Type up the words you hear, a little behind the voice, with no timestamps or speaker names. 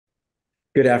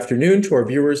Good afternoon to our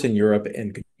viewers in Europe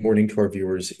and good morning to our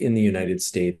viewers in the United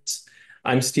States.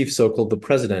 I'm Steve Sokol, the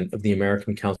president of the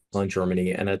American Council on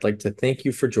Germany, and I'd like to thank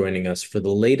you for joining us for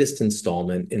the latest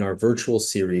installment in our virtual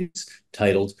series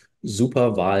titled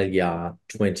Superwahljahr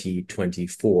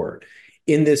 2024.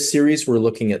 In this series, we're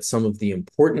looking at some of the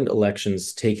important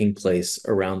elections taking place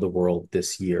around the world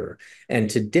this year. And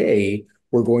today,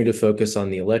 we're going to focus on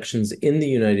the elections in the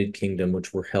United Kingdom,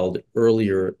 which were held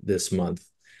earlier this month.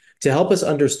 To help us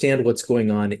understand what's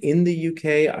going on in the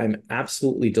UK, I'm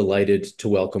absolutely delighted to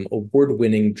welcome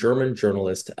award-winning German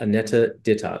journalist Annette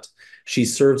Dittert. She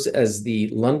serves as the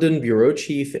London bureau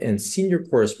chief and senior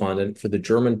correspondent for the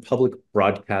German public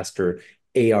broadcaster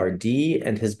ARD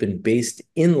and has been based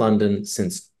in London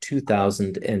since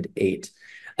 2008.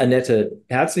 Annette,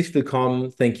 herzlich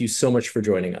willkommen. Thank you so much for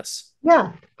joining us.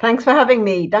 Yeah, thanks for having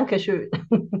me. Dankeschön.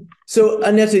 So,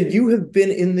 Annette, you have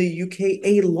been in the UK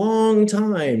a long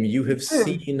time. You have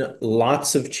seen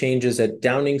lots of changes at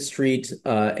Downing Street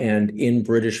and in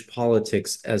British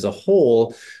politics as a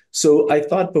whole. So, I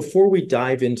thought before we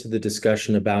dive into the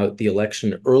discussion about the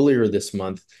election earlier this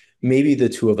month, maybe the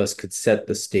two of us could set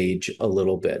the stage a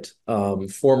little bit.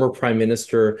 Former Prime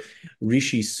Minister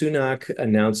Rishi Sunak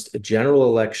announced a general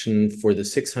election for the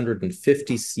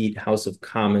 650-seat House of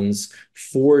Commons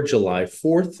for July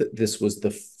 4th. This was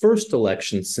the first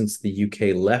election since the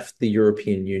UK left the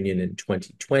European Union in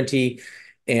 2020.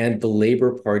 And the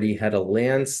Labour Party had a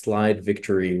landslide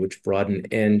victory, which brought an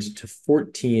end to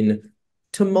 14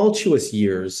 tumultuous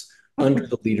years under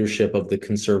the leadership of the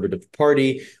Conservative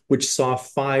Party, which saw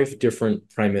 5 different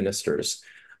prime ministers.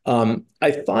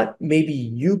 I thought maybe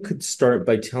you could start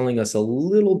by telling us a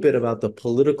little bit about the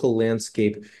political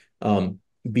landscape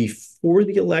before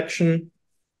the election,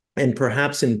 and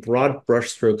perhaps in broad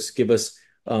brushstrokes, give us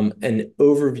an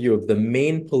overview of the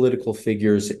main political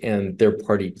figures and their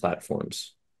party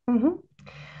platforms. Mhm.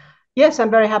 Yes,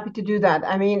 I'm very happy to do that.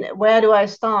 I mean, where do I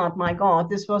start? My God,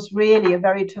 this was really a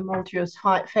very tumultuous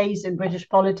phase in British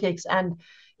politics, and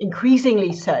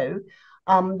increasingly so.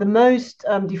 The most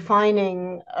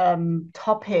defining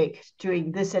topic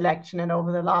during this election and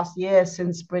over the last year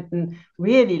since Britain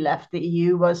really left the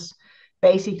EU was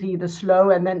basically the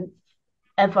slow and then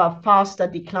ever faster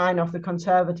decline of the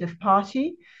Conservative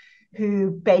Party,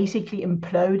 who basically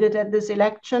imploded at this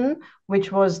election, which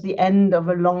was the end of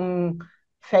a long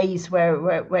phase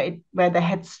where they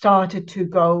had started to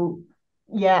go,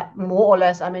 yeah, more or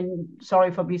less. I mean,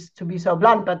 sorry to be so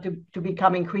blunt, but to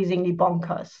become increasingly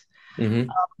bonkers.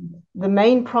 Mm-hmm. The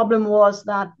main problem was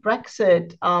that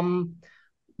Brexit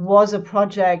was a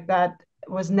project that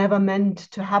was never meant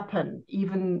to happen,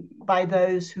 even by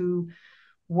those who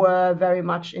were very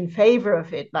much in favor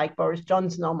of it, like Boris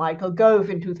Johnson or Michael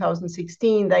Gove in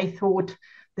 2016. They thought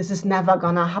this is never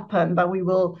going to happen, but we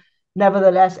will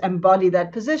nevertheless embody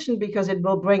that position because it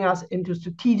will bring us into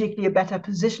strategically a better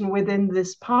position within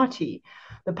this party.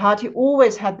 The party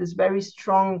always had this very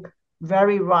strong,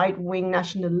 very right-wing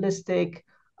nationalistic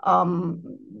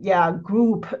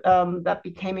group that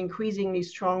became increasingly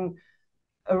strong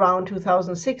around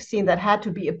 2016 that had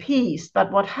to be appeased. But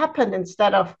what happened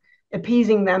instead of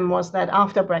appeasing them was that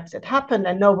after Brexit happened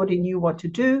and nobody knew what to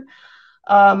do,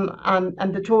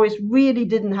 and the Tories really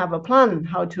didn't have a plan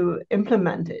how to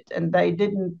implement it, and they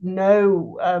didn't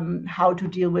know how to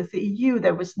deal with the EU.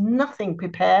 There was nothing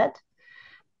prepared,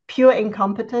 pure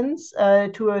incompetence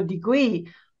to a degree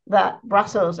that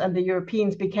Brussels and the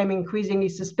Europeans became increasingly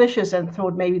suspicious and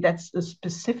thought maybe that's a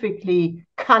specifically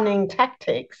cunning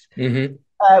tactics. Mm-hmm.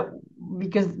 Uh,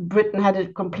 because Britain had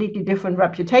a completely different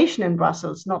reputation in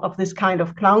Brussels, not of this kind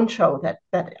of clown show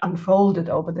that unfolded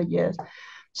over the years.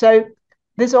 So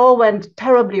this all went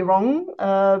terribly wrong.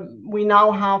 We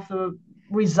now have the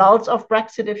results of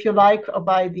Brexit, if you like,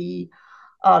 by the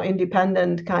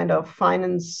independent kind of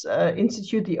finance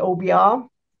institute, the OBR,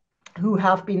 who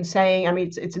have been saying, I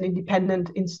mean, it's an independent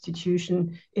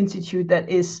institute that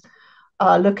is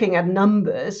looking at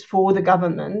numbers for the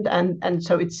government, and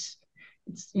so it's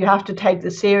you have to take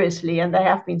this seriously. And they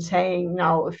have been saying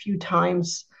now a few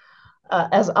times,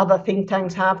 as other think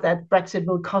tanks have, that Brexit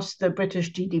will cost the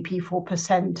British GDP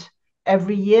 4%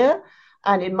 every year.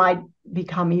 And it might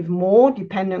become even more,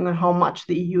 depending on how much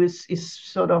the EU is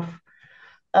sort of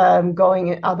going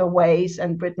in other ways,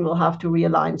 and Britain will have to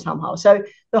realign somehow. So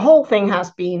the whole thing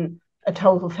has been a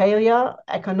total failure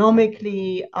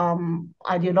economically,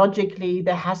 ideologically.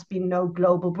 There has been no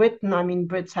global Britain. I mean,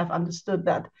 Brits have understood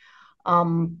that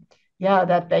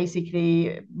that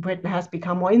basically Britain has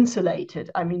become more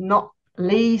insulated. I mean, not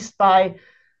least by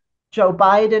Joe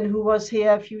Biden, who was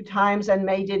here a few times and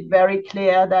made it very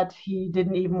clear that he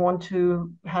didn't even want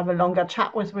to have a longer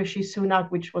chat with Rishi Sunak,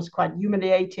 which was quite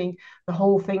humiliating. The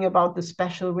whole thing about the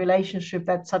special relationship,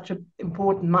 that's such an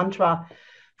important mantra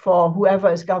for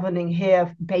whoever is governing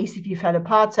here, basically fell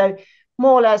apart. So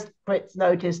more or less, Brits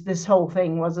noticed this whole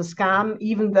thing was a scam.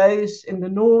 Even those in the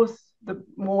north, the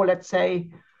more, let's say,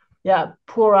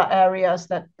 poorer areas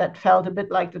that felt a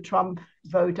bit like the Trump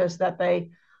voters, that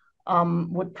they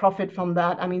would profit from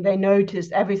that. I mean, they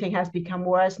noticed everything has become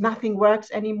worse. Nothing works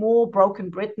anymore.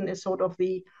 Broken Britain is sort of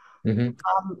the Hmm.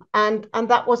 and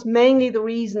that was mainly the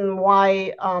reason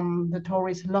why the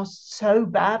Tories lost so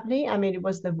badly. I mean, it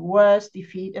was the worst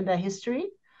defeat in their history.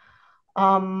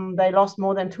 They lost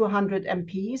more than 200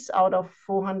 MPs out of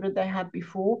 400 they had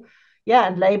before. Yeah,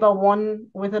 and Labour won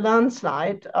with a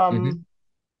landslide, Hmm.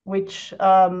 which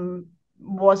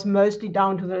was mostly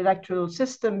down to the electoral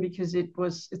system because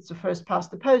it's the first past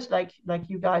the post, like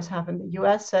you guys have in the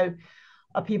US. So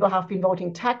people have been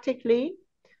voting tactically,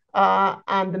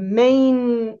 and the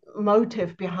main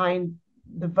motive behind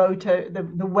the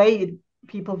way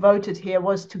people voted here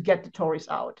was to get the Tories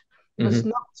out. It was Hmm.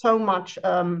 not so much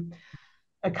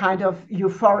a kind of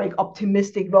euphoric,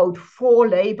 optimistic vote for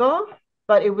Labour,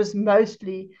 but it was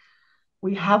mostly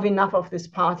we have enough of this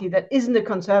party that isn't a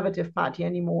conservative party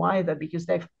anymore either, because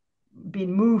they've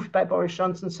been moved by Boris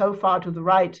Johnson so far to the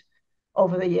right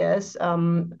over the years,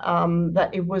 that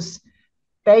it was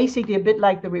basically a bit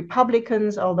like the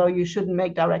Republicans, although you shouldn't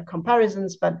make direct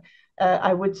comparisons. But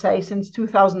I would say since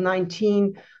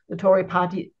 2019, the Tory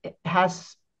party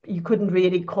has, you couldn't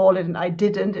really call it, and I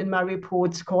didn't in my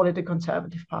reports call it a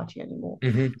conservative party anymore.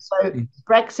 Hmm. So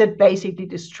Brexit basically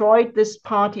destroyed this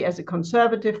party as a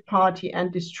conservative party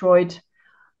and destroyed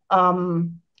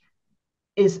um,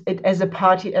 is it as a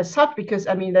party as such, because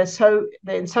I mean they're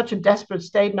in such a desperate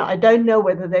state now. I don't know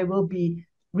whether they will be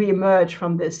re-emerge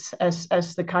from this as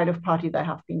the kind of party they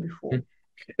have been before.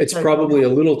 It's So probably a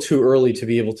little too early to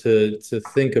be able to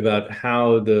think about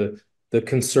how the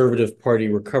Conservative Party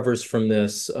recovers from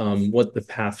this, what the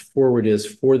path forward is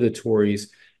for the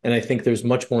Tories, and I think there's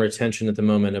much more attention at the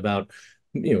moment about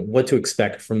what to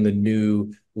expect from the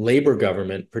new Labour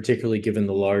government, particularly given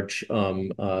the large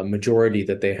majority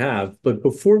that they have. But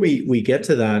before we get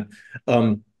to that,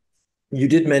 you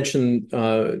did mention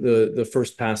the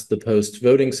first past the post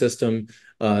voting system.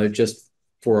 Just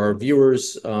for our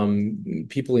viewers,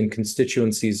 people in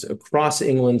constituencies across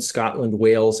England, Scotland,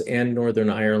 Wales, and Northern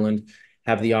Ireland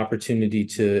have the opportunity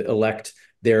to elect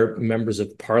their members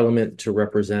of parliament to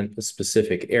represent a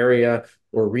specific area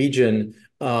or region.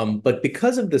 But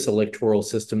because of this electoral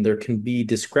system, there can be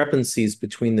discrepancies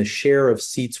between the share of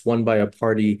seats won by a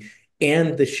party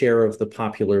and the share of the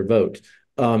popular vote.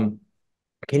 Um,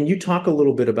 can you talk a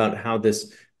little bit about how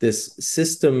this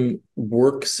system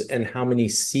works and how many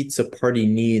seats a party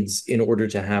needs in order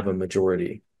to have a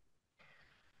majority?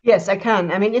 yes, I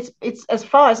can. I mean, it's as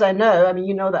far as I know. I mean,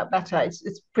 you know that better.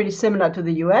 It's pretty similar to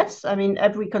the US. I mean,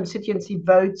 every constituency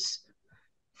votes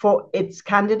for its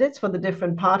candidates for the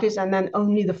different parties, and then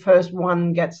only the first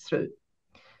one gets through.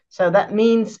 So that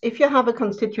means if you have a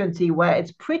constituency where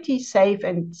it's pretty safe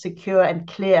and secure and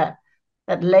clear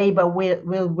that Labour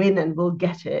will win and will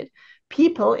get it,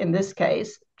 people in this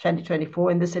case,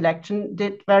 2024 in this election,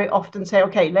 did very often say,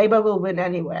 okay, Labour will win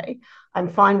anyway. I'm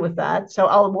fine with that. So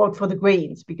I'll vote for the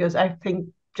Greens because I think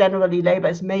generally Labour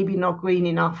is maybe not green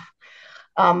enough.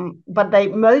 But they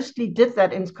mostly did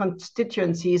that in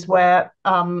constituencies where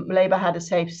Labour had a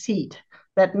safe seat.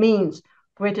 That means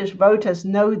British voters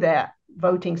know their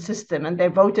voting system and they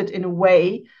voted in a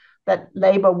way that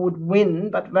Labour would win,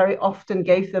 but very often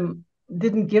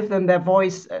didn't give them their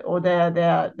voice or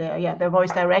their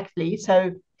voice directly.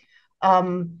 So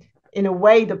in a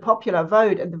way, the popular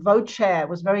vote and the vote share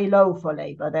was very low for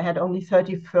Labour. They had only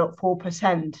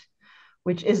 34%,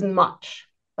 which isn't much.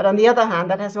 But on the other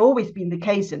hand, that has always been the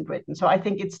case in Britain. So I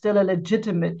think it's still a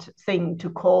legitimate thing to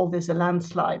call this a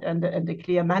landslide and a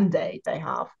clear mandate they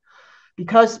have,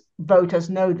 because voters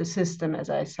know the system, as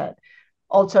I said.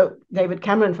 Also, David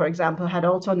Cameron, for example, had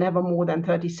also never more than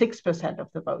 36% of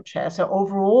the vote share. So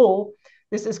overall,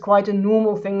 this is quite a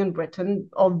normal thing in Britain,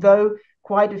 although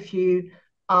quite a few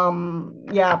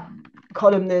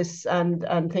columnists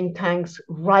and think tanks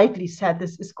rightly said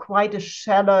this is quite a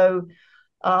shallow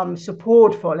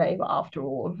support for Labour after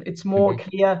all. It's more Mhm.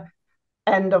 clear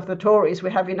end of the Tories.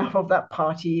 We have enough of that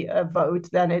party vote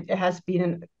than it has been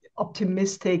an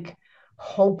optimistic,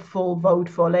 hopeful vote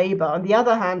for Labour. On the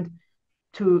other hand,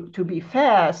 to be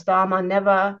fair, Starmer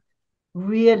never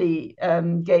really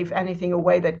gave anything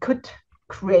away that could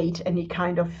create any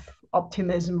kind of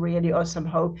optimism really or some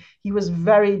hope. He was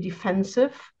very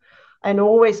defensive and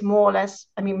always more or less,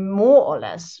 I mean, more or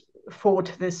less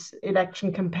fought this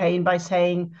election campaign by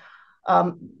saying,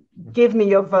 give me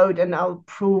your vote and I'll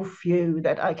prove you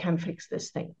that I can fix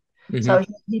this thing. So Hmm.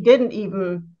 he didn't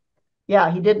even,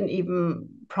 yeah, he didn't even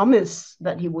promise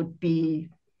that he would be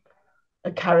a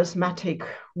charismatic,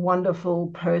 wonderful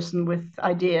person with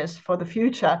ideas for the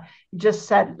future. He just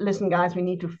said, "Listen, guys, we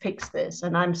need to fix this,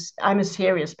 and I'm a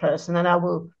serious person, and I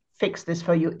will fix this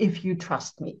for you if you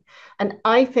trust me." And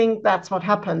I think that's what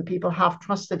happened. People have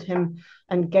trusted him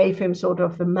and gave him sort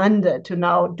of the mandate to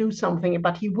now do something,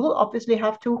 but he will obviously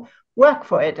have to work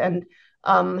for it. And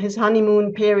his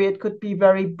honeymoon period could be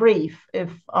very brief if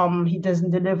he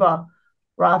doesn't deliver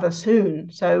rather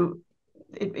soon. So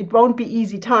it won't be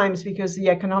easy times because the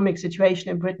economic situation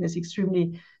in Britain is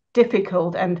extremely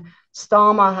difficult. And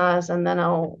Starmer has, and then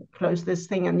I'll close this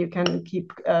thing and you can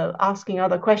keep asking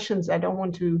other questions. I don't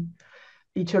want to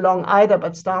be too long either,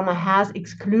 but Starmer has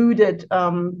excluded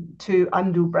to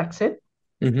undo Brexit,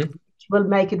 Hmm. which will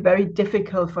make it very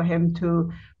difficult for him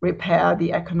to repair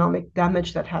the economic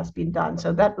damage that has been done.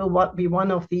 So that will be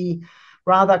one of the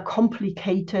rather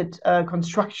complicated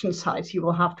construction sites he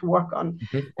will have to work on.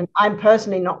 Hmm. And I'm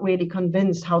personally not really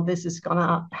convinced how this is going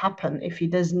to happen if he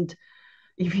doesn't,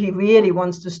 if he really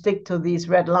wants to stick to these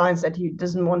red lines that he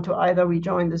doesn't want to either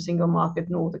rejoin the single market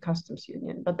nor the customs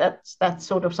union. But that's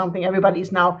sort of something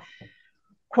everybody's now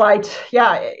quite,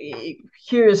 yeah,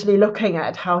 curiously looking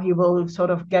at how he will sort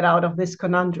of get out of this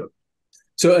conundrum.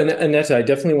 So, Annette, I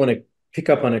definitely want to pick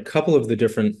up on a couple of the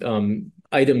different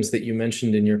items that you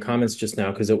mentioned in your comments just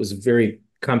now, because it was very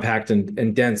compact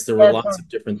and dense. There were Yes, lots of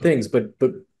different things, but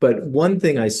one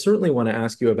thing I certainly want to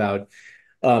ask you about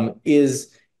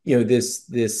is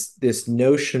this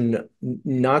notion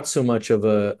not so much of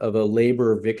a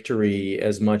labor victory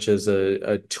as much as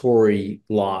a Tory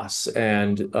loss,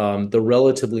 and the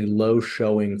relatively low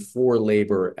showing for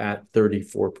labor at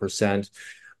 34%.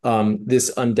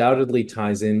 This undoubtedly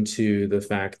ties into the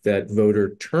fact that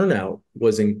voter turnout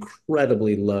was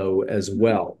incredibly low as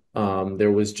well.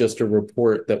 There was just a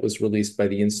report that was released by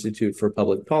the Institute for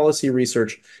Public Policy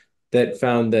Research that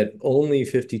found that only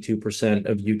 52%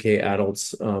 of UK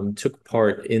adults took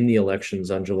part in the elections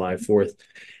on July 4th,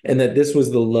 and that this was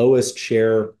the lowest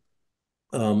share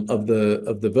of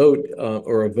the vote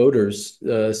or of voters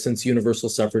since universal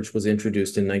suffrage was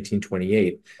introduced in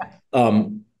 1928.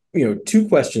 Two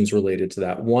questions related to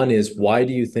that. One is, why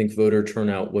do you think voter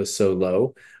turnout was so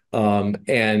low?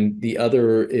 And the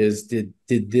other is, did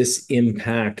this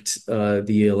impact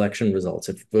the election results?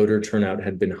 If voter turnout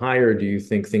had been higher, do you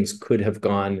think things could have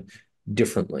gone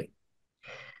differently?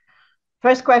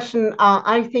 first question,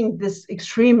 I think this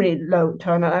extremely low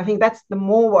turnout, I think that's the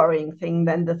more worrying thing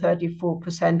than the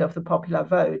 34% of the popular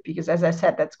vote, because as I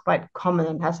said, that's quite common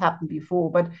and has happened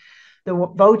before. But the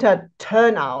voter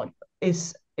turnout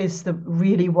is the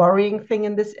really worrying thing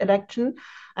in this election.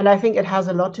 And I think it has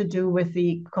a lot to do with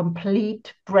the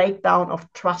complete breakdown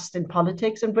of trust in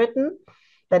politics in Britain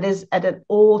that is at an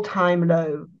all-time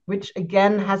low, which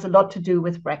again has a lot to do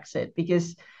with Brexit,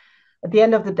 because at the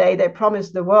end of the day, they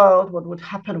promised the world what would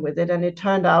happen with it, and it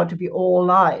turned out to be all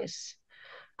lies.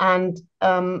 And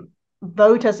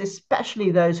voters,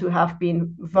 especially those who have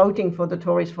been voting for the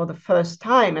Tories for the first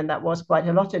time, and that was quite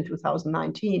a lot in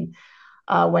 2019,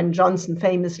 when Johnson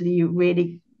famously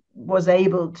really was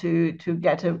able to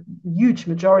get a huge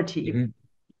majority, Mhm.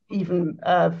 even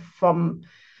from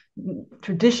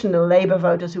traditional Labour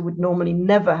voters who would normally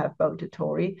never have voted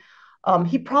Tory.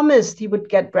 He promised he would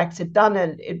get Brexit done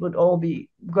and it would all be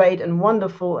great and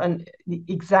wonderful. And the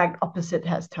exact opposite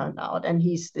has turned out. And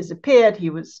he's disappeared.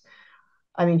 He's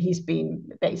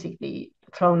been basically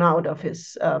thrown out of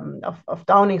his of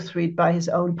Downing Street by his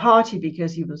own party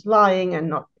because he was lying and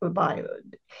not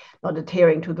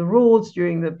adhering to the rules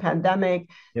during the pandemic.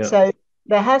 Yeah. So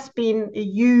there has been a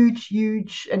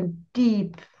huge and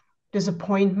deep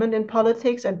disappointment in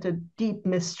politics and a deep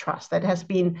mistrust that has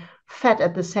been fed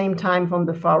at the same time from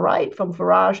the far right, from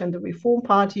Farage and the Reform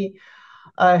Party,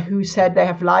 who said they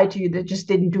have lied to you, they just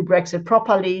didn't do Brexit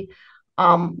properly.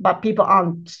 But people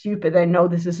aren't stupid. They know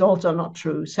this is also not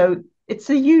true. So it's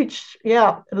a huge,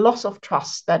 loss of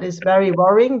trust that is very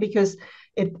worrying because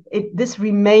this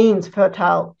remains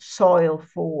fertile soil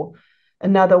for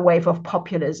another wave of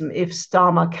populism if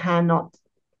Starmer cannot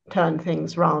turn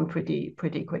things around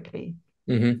pretty quickly.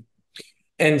 Hmm.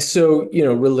 And so,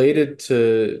 related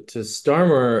to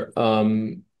Starmer,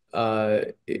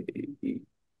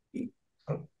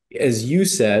 as you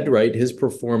said, right, his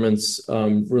performance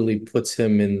really puts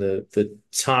him in the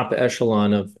top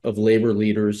echelon of labor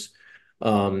leaders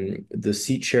The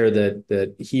seat share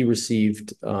that he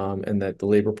received and that the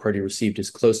Labour Party received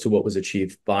is close to what was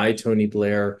achieved by Tony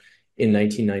Blair in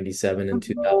 1997 and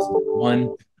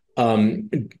 2001. Um,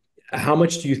 how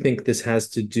much do you think this has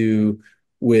to do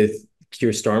with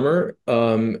Keir Starmer?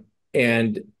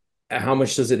 And how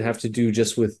much does it have to do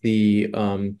just with the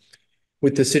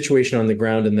situation on the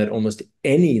ground, and that almost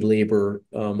any Labour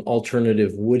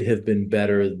alternative would have been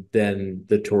better than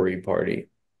the Tory party?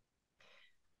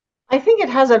 I think it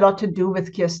has a lot to do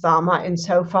with Keir Starmer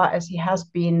insofar as he has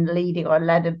been leading or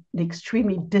led an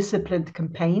extremely disciplined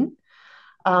campaign.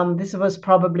 This was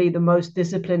probably the most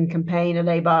disciplined campaign a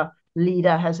Labour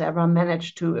leader has ever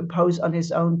managed to impose on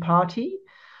his own party.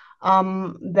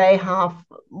 They have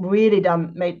really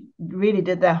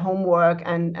did their homework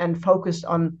and focused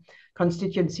on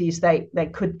constituencies they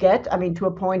could get. I mean, to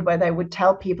a point where they would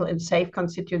tell people in safe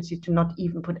constituencies to not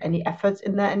even put any efforts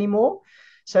in there anymore.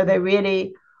 So they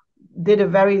really did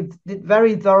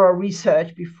very thorough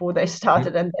research before they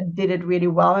started and did it really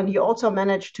well. And he also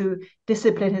managed to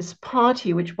discipline his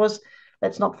party, which was,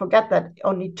 let's not forget that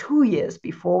only 2 years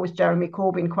before with Jeremy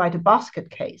Corbyn quite a basket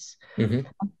case. Mm-hmm.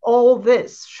 All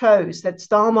this shows that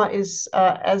Starmer is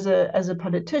as a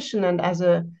politician and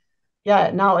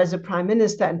now as a prime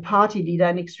minister and party leader,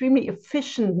 an extremely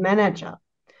efficient manager.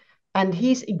 And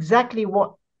he's exactly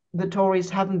what the Tories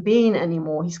haven't been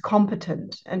anymore. He's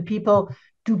competent, and people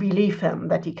do believe him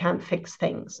that he can fix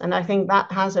things. And I think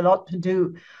that has a lot to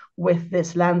do with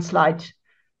this landslide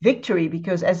victory,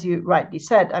 because as you rightly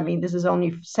said, I mean, this is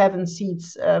only 7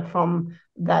 seats from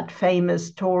that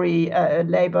famous Tory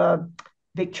Labour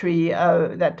victory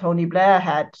that Tony Blair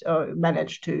had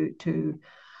managed to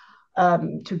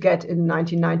get in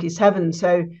 1997.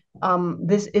 So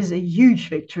this is a huge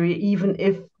victory, even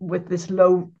if with this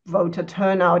low voter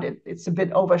turnout, it's a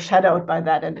bit overshadowed by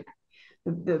that, and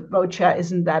the vote share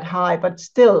isn't that high. But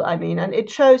still, I mean, and it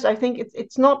shows, I think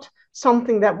it's not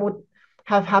something that would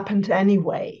have happened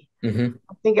anyway. Mm-hmm.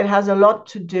 I think it has a lot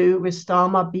to do with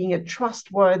Starmer being a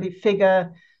trustworthy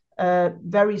figure, a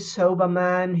very sober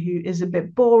man who is a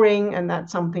bit boring, and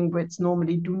that's something Brits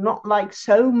normally do not like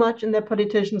so much in their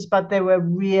politicians, but they were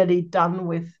really done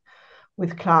with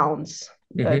clowns,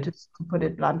 Mm-hmm. to put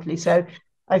it bluntly. So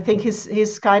I think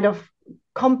his kind of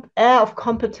air of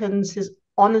competence, his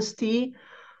honesty,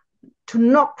 to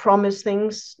not promise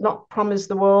things, not promise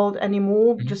the world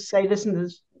anymore, Mm-hmm. just say, listen,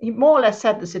 he more or less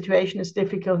said the situation is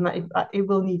difficult and it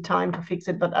will need time to fix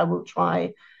it, but I will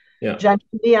try. Yeah.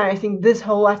 Genuinely, I think this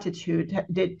whole attitude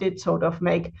did sort of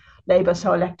make Labour so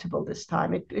electable this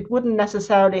time. It wouldn't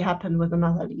necessarily happen with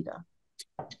another leader.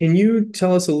 Can you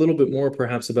tell us a little bit more,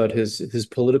 perhaps, about his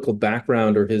political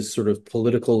background or his sort of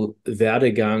political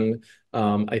Werdegang?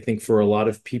 I think for a lot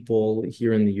of people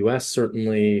here in the U.S.,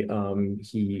 certainly,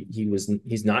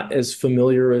 he's not as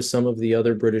familiar as some of the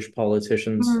other British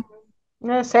politicians. Mm.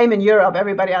 Yeah, same in Europe.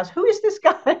 Everybody asks, who is this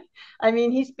guy? I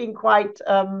mean, he's been quite,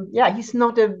 he's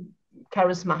not a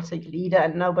charismatic leader,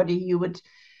 and nobody you would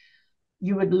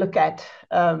look at,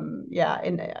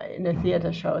 in a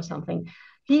theater show or something.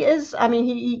 He is, I mean,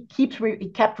 he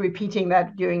kept repeating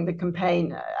that during the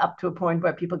campaign, up to a point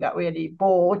where people got really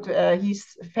bored.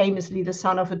 He's famously the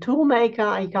son of a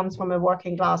toolmaker. He comes from a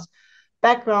working class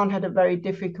background, had a very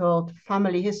difficult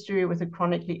family history with a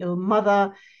chronically ill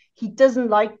mother. He doesn't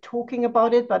like talking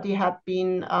about it, but he had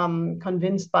been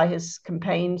convinced by his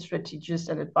campaign strategists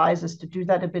and advisors to do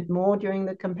that a bit more during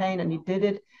the campaign, and he did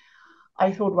it,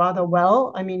 I thought, rather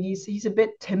well. I mean, he's a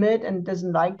bit timid and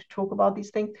doesn't like to talk about these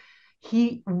things.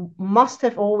 He must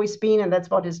have always been, and that's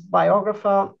what his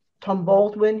biographer, Tom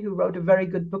Baldwin, who wrote a very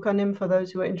good book on him for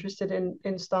those who are interested in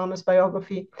Starmer's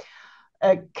biography,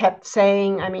 kept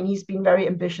saying. I mean, he's been very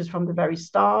ambitious from the very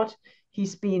start.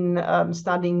 He's been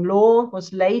studying law,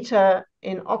 was later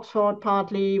in Oxford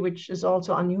partly, which is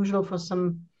also unusual for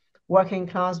some working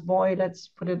class boy, let's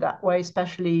put it that way,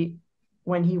 especially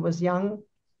when he was young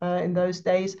in those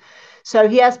days. So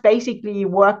he has basically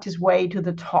worked his way to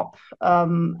the top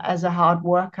as a hard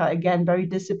worker, again, very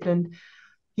disciplined.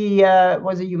 He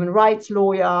was a human rights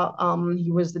lawyer.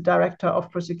 He was the director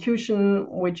of prosecution,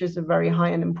 which is a very high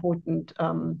and important,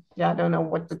 I don't know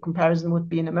what the comparison would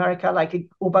be in America, like a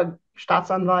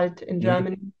Oberstaatsanwalt in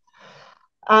Germany.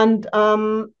 And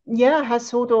has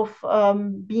sort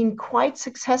of been quite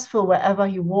successful wherever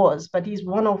he was. But he's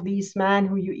one of these men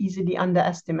who you easily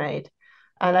underestimate.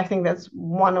 And I think that's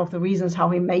one of the reasons how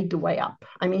he made the way up.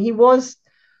 I mean, he was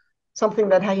something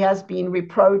that he has been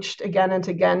reproached again and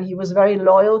again. He was very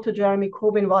loyal to Jeremy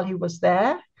Corbyn while he was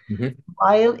there,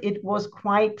 while it was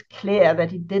quite clear that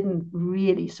he didn't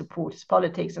really support his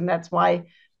politics. And that's why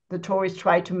the Tories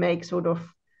tried to make sort of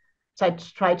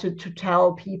try to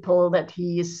tell people that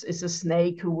he is a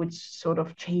snake who would sort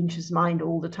of change his mind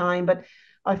all the time. But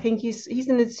I think he's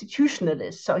an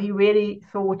institutionalist. So he really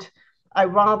thought, I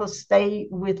rather stay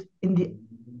within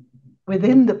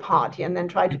the party and then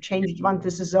try to change it once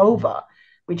this is over,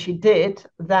 which he did,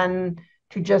 than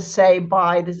to just say,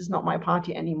 bye, this is not my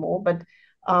party anymore. But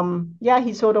yeah,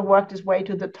 he sort of worked his way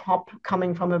to the top,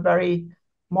 coming from a very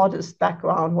modest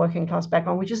background, working class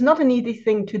background, which is not an easy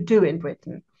thing to do in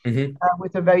Britain. Mm-hmm.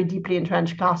 With a very deeply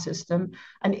entrenched class system.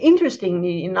 And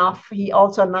interestingly enough, he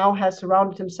also now has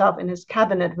surrounded himself in his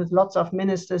cabinet with lots of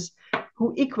ministers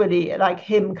who equally, like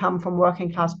him, come from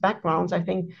working class backgrounds. I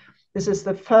think this is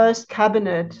the first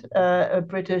cabinet a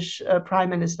British prime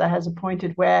minister has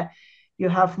appointed where you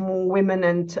have more women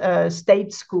and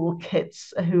state school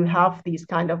kids who have these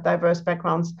kind of diverse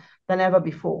backgrounds than ever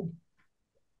before.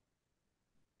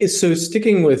 So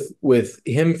sticking with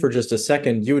him for just a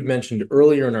second, you had mentioned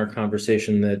earlier in our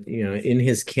conversation that, you know, in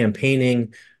his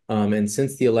campaigning and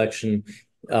since the election,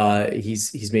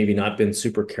 he's maybe not been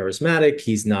super charismatic.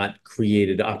 He's not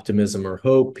created optimism or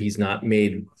hope. He's not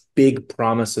made big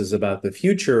promises about the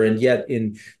future. And yet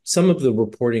in some of the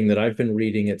reporting that I've been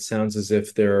reading, it sounds as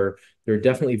if there are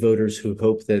definitely voters who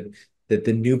hope that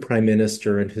the new prime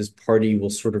minister and his party will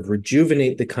sort of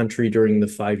rejuvenate the country during the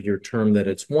 5-year term that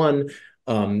it's won.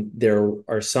 There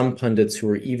are some pundits who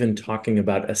are even talking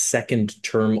about a second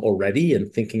term already and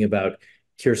thinking about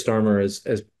Keir Starmer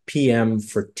as PM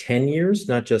for 10 years,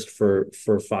 not just for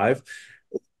 5.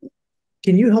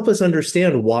 Can you help us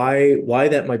understand why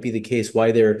that might be the case,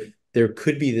 why there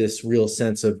could be this real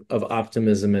sense of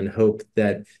optimism and hope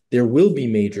that there will be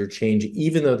major change,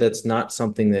 even though that's not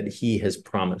something that he has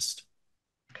promised?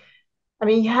 I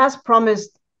mean, he has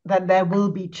promised that there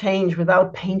will be change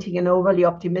without painting an overly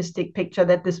optimistic picture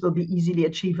that this will be easily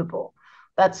achievable.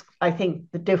 That's, I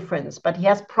think, the difference. But he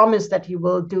has promised that he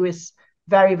will do his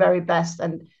very, very best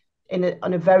and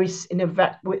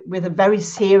with a very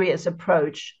serious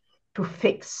approach to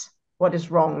fix what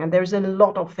is wrong. And there's a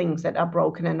lot of things that are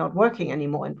broken and not working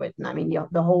anymore in Britain. I mean,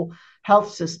 the whole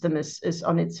health system is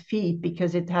on its feet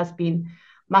because it has been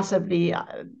massively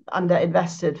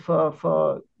underinvested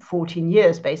for 14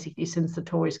 years, basically, since the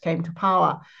Tories came to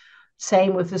power.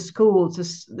 Same with the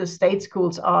schools. The state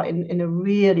schools are in a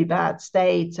really bad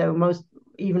state. So most,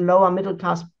 even lower middle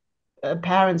class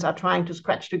parents are trying to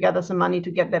scratch together some money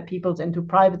to get their peoples into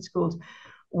private schools,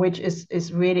 which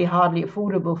is really hardly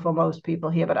affordable for most people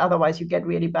here. But otherwise, you get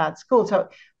really bad schools. So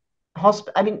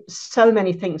I mean, so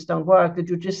many things don't work. The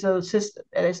judicial system,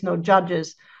 there's no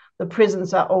judges. The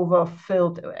prisons are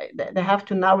overfilled. They have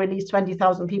to now release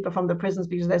 20,000 people from the prisons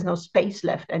because there's no space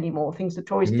left anymore, things the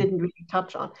Tories didn't really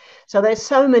touch on. So there's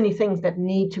so many things that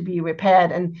need to be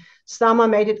repaired. And Starmer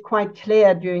made it quite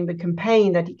clear during the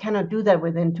campaign that he cannot do that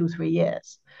within 2-3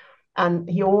 years. And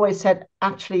he always said,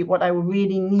 actually, what I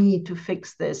really need to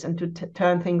fix this and to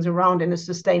turn things around in a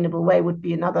sustainable way would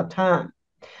be another term.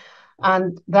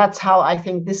 And that's how I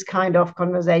think this kind of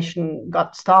conversation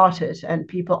got started. And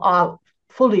people are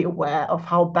fully aware of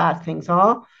how bad things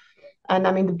are. And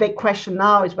I mean, the big question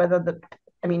now is whether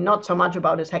not so much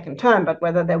about a second term, but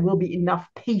whether there will be enough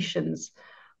patience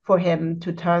for him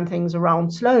to turn things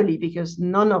around slowly, because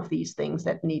none of these things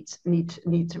that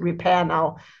need repair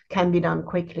now can be done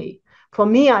quickly. For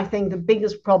me, I think the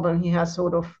biggest problem he has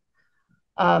sort of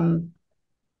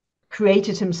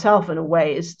created himself in a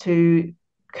way is to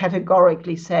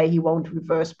categorically say he won't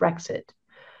reverse Brexit.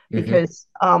 Because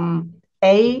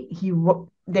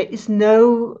there is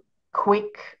no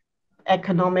quick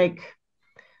economic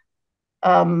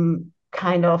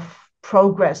kind of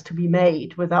progress to be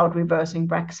made without reversing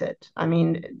Brexit. I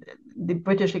mean, the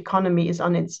British economy is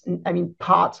on its, I mean,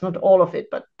 parts, not all of it,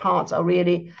 but parts are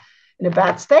really in a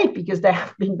bad state because they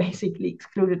have been basically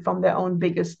excluded from their own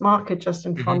biggest market just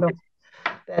in front of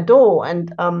their door.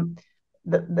 And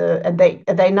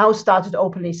they now started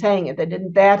openly saying it. They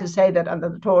didn't dare to say that under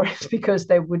the Tories because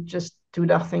they would just do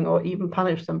nothing or even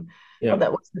punish them. Yeah. Well,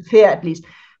 that was the fear, at least.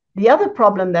 The other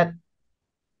problem that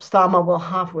Starmer will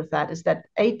have with that is that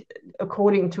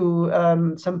according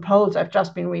to some polls I've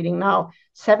just been reading now,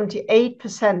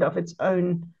 78%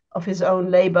 of his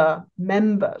own Labour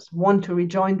members want to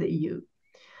rejoin the EU,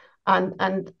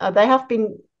 and they have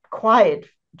been quiet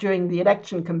during the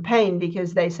election campaign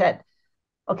because they said,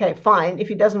 okay, fine, if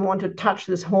he doesn't want to touch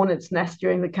this hornet's nest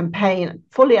during the campaign,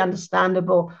 fully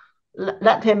understandable.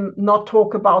 Let him not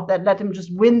talk about that. Let him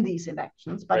just win these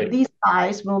elections. But these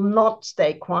guys will not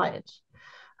stay quiet.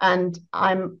 And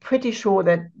I'm pretty sure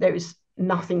that there is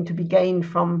nothing to be gained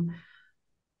from.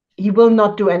 He will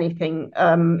not do anything.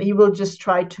 He will just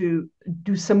try to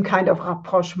do some kind of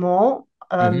rapprochement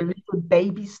Hmm. little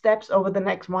baby steps over the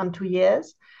next 1, 2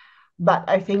 years. But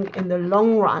I think in the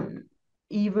long run,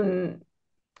 even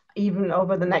even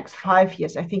over the next 5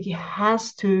 years, I think he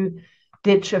has to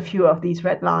ditch a few of these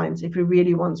red lines if he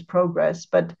really wants progress.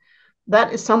 But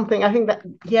that is something I think that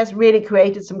he has really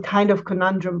created some kind of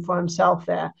conundrum for himself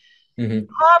there, Hmm.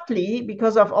 partly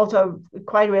because of also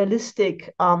quite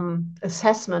realistic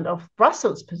assessment of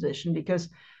Brussels' position, because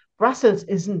Brussels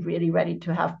isn't really ready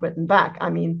to have Britain back. I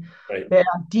mean, Right. there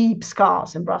are deep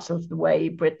scars in Brussels the way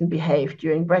Britain behaved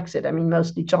during Brexit. I mean,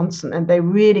 mostly Johnson, and they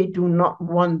really do not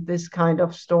want this kind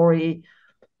of story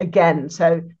again.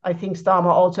 So I think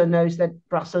Starmer also knows that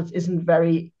Brussels isn't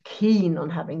very keen on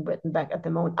having Britain back at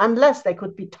the moment, unless they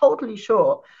could be totally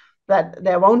sure that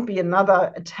there won't be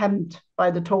another attempt by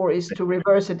the Tories to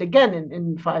reverse it again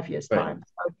in 5 years' Right. time.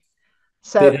 They'd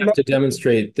So have to maybe,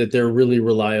 demonstrate that they're really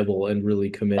reliable and really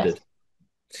yes, committed.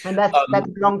 and that's Um, a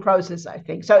long process, I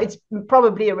think. So it's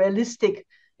probably a realistic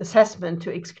assessment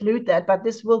to exclude that, but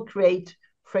this will create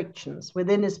frictions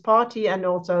within his party and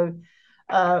also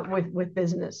with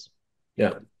business.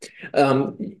 yeah.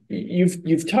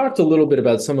 You've talked a little bit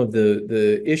about some of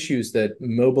the issues that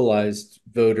mobilized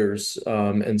voters,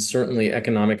 and certainly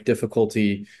economic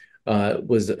difficulty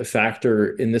was a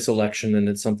factor in this election, and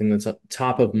it's something that's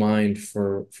top of mind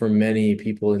for many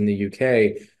people in the UK.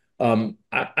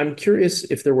 I'm curious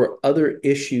if there were other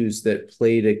issues that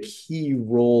played a key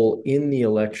role in the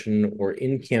election or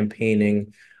in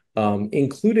campaigning,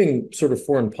 including sort of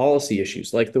foreign policy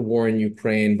issues like the war in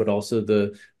Ukraine, but also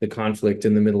the conflict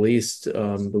in the Middle East,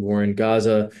 the war in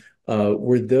Gaza.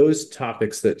 Were those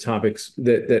topics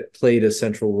that played a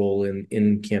central role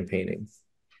in campaigning?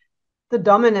 The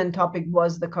dominant topic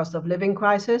was the cost of living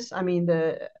crisis. I mean,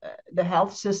 the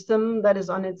health system that is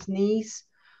on its knees.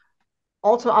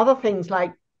 Also, other things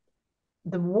like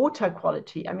the water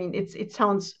quality. I mean, it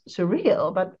sounds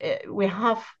surreal, but we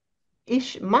have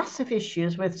massive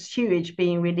issues with sewage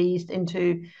being released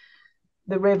into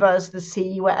the rivers, the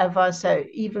sea, wherever. So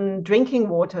even drinking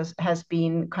water has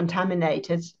been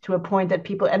contaminated to a point that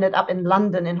people ended up in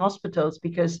London in hospitals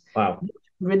because Wow.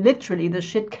 literally the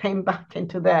shit came back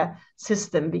into their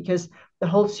system because the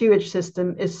whole sewage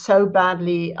system is so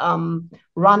badly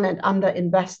run and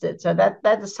underinvested. So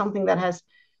that is something that has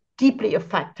deeply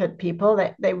affected people.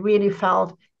 They really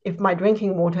felt, if my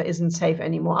drinking water isn't safe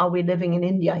anymore, are we living in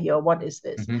India here? What is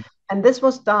this? Hmm. And this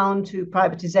was down to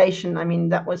privatization. I mean,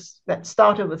 that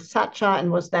started with Thatcher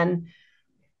and was then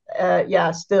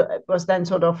still it was then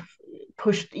sort of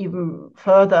pushed even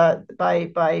further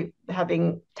by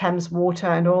having Thames Water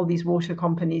and all these water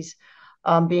companies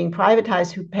being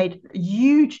privatized, who paid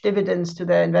huge dividends to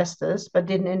their investors but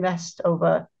didn't invest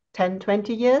over 10,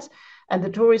 20 years. And the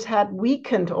Tories had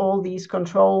weakened all these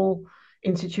control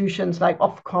institutions like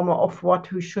Ofcom or Ofwat,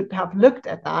 who should have looked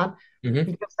at that, Hmm.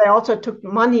 because they also took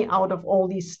money out of all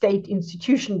these state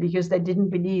institutions because they didn't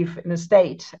believe in a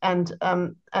state, and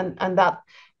that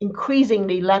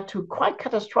increasingly led to quite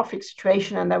catastrophic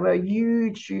situation. And there were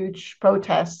huge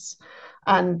protests,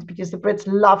 and because the Brits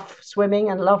love swimming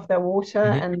and love their water,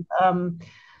 Hmm. and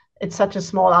it's such a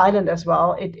small island as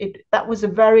well. It that was a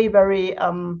very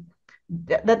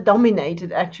that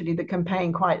dominated actually the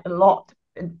campaign quite a lot.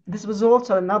 And this was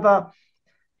also another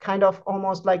kind of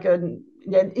almost like an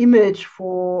image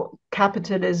for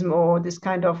capitalism, or this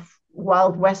kind of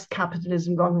Wild West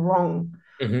capitalism gone wrong,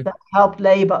 Hmm. that helped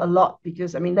Labour a lot,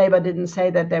 because I mean Labour didn't say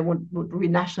that they would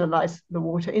renationalize the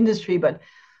water industry, but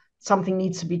something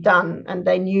needs to be done, and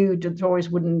they knew the Tories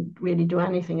wouldn't really do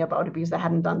anything about it because they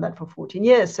hadn't done that for 14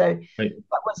 years. So Right.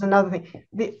 that was another thing.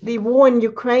 The war in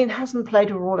Ukraine hasn't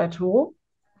played a role at all.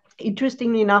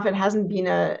 Interestingly enough, it hasn't been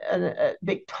a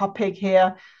big topic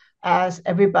here, as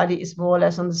everybody is more or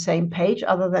less on the same page,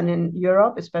 other than in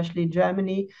Europe, especially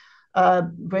Germany.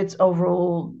 Brits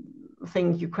overall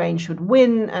think Ukraine should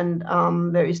win, and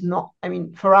there is not. I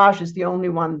mean, Farage is the only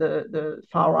one, the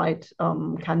far right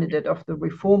candidate of the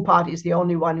Reform Party, is the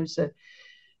only one who's a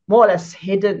more or less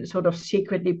hidden, sort of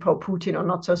secretly pro-Putin, or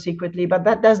not so secretly. But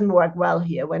that doesn't work well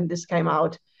here. When this came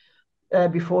out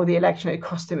before the election, it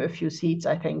cost him a few seats,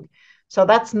 I think. So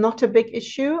that's not a big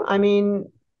issue. I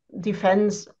mean,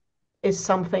 defense is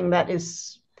something that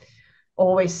is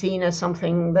always seen as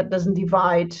something that doesn't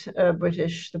divide the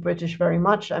British very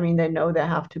much. I mean, they know they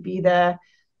have to be there,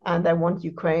 and they want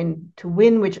Ukraine to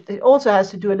win, which it also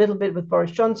has to do a little bit with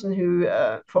Boris Johnson, who,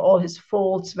 for all his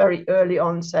faults, very early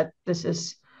on said this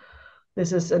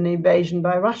is an invasion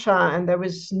by Russia, and there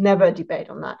was never a debate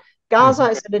on that. Gaza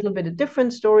Hmm. is a little bit a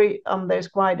different story. There's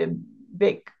quite a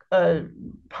big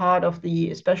part of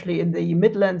especially in the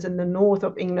Midlands in the north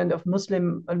of England, of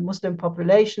Muslim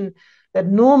population that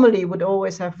normally would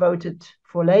always have voted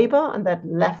for Labour and that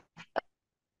left.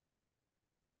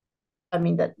 I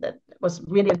mean, that was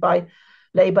really by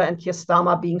Labour and Keir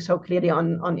Starmer being so clearly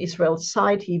on Israel's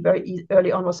side. He very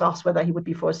early on was asked whether he would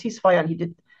be for a ceasefire, and he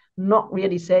did not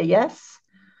really say yes.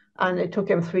 And it took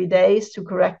him 3 days to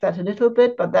correct that a little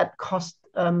bit, but that cost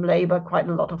Labour quite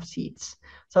a lot of seats.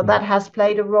 So that has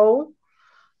played a role.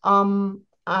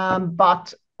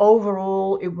 But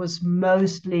overall, it was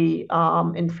mostly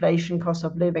inflation, cost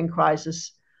of living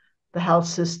crisis, the health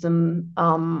system,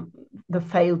 the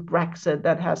failed Brexit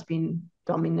that has been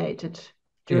dominated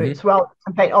throughout the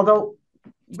campaign. Although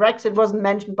Brexit wasn't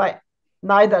mentioned by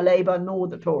neither Labour nor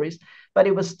the Tories, but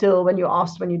it was still, when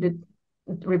you did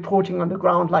reporting on the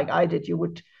ground like I did, you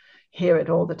would hear it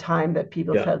all the time that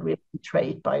people felt really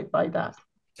betrayed by that.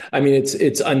 I mean,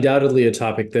 it's undoubtedly a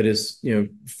topic that is,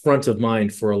 front of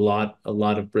mind for a lot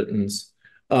of Britons.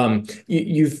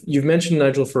 You've mentioned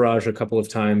Nigel Farage a couple of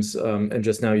times, and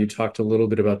just now you talked a little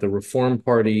bit about the Reform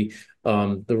Party.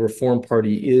 The Reform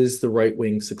Party is the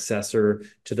right-wing successor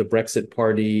to the Brexit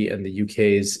Party and the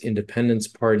UK's Independence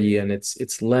Party, and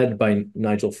it's led by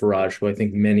Nigel Farage, who I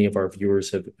think many of our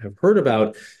viewers have heard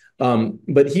about.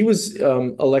 But he was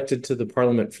elected to the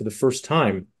Parliament for the first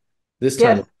time this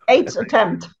time. Yes, eighth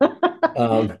attempt.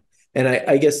 And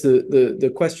I guess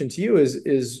the question to you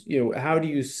is how do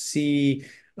you see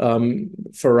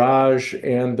Farage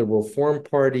and the Reform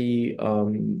Party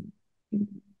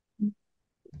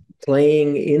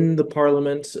playing in the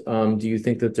Parliament? Do you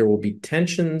think that there will be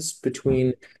tensions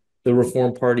between the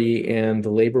Reform Party and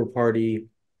the Labour Party?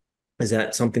 Is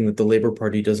that something that the Labour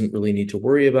Party doesn't really need to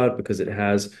worry about because it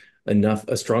has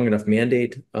a strong enough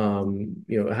mandate?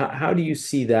 How do you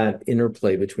see that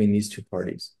interplay between these two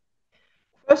parties?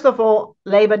 First of all,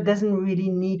 Labour doesn't really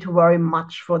need to worry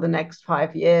much for the next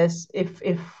 5 years if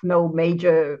no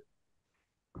major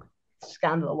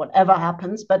scandal or whatever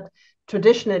happens. But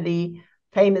traditionally,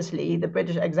 famously, the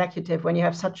British executive, when you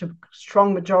have such a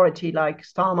strong majority like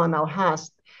Starmer now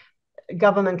has,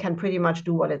 government can pretty much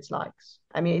do what it likes.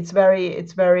 I mean, it's a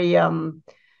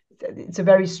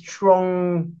very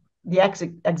strong. The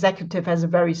executive has a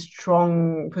very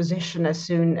strong position as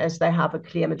soon as they have a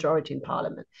clear majority in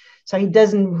Parliament. So he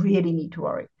doesn't really need to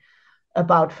worry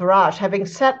about Farage. Having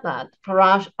said that,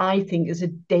 Farage, I think, is a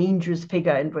dangerous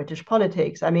figure in British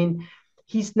politics. I mean,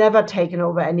 he's never taken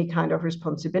over any kind of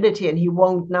responsibility, and he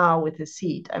won't now with his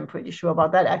seat. I'm pretty sure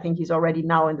about that. I think he's already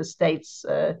now in the States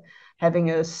having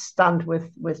a stunt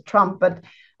with Trump. But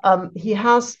he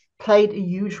has played a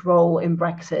huge role in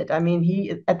Brexit. I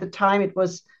mean, at the time it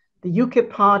was the UKIP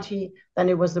party, then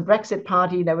it was the Brexit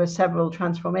party. There were several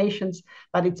transformations,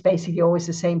 but it's basically always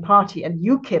the same party. And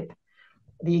UKIP,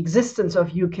 the existence of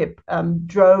UKIP,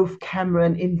 drove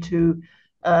Cameron into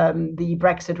the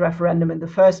Brexit referendum in the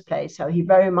first place. So he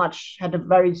very much had a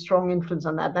very strong influence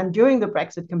on that. And during the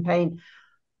Brexit campaign,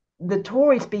 the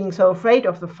Tories, being so afraid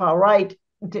of the far right,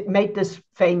 made this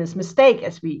famous mistake,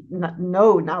 as we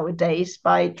know nowadays,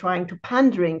 by trying to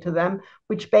pandering to them,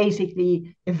 which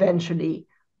basically eventually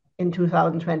in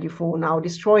 2024 now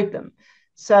destroyed them.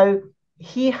 So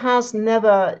he has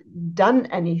never done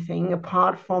anything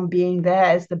apart from being there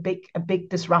as a big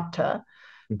disruptor,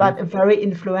 but a very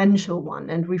influential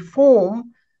one. And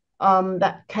reform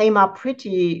that came up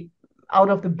pretty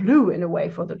out of the blue in a way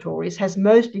for the Tories has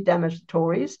mostly damaged the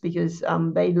Tories because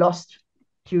they lost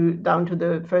down to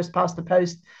the first past the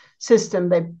post system.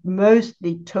 They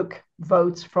mostly took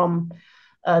votes from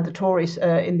the Tories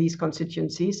in these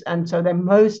constituencies. And so they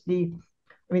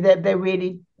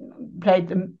really played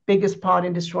the biggest part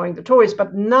in destroying the Tories.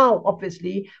 But now,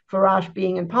 obviously, Farage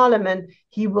being in Parliament,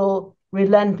 he will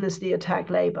relentlessly attack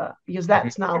Labour because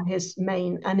that's now his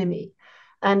main enemy.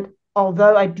 And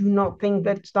although I do not think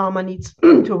that Starmer needs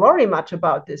to worry much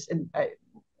about this, and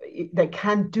they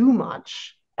can't do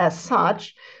much as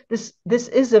such, this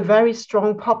is a very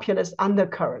strong populist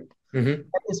undercurrent that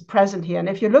is present here. And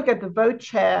if you look at the vote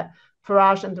share,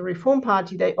 Farage and the Reform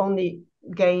Party, they only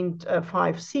gained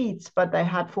 5 seats, but they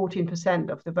had 14%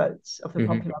 of the votes of the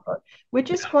popular vote,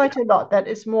 which is quite a lot. That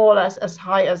is more or less as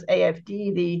high as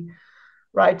AfD, the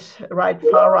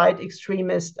far right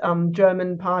extremist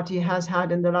German party, has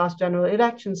had in the last general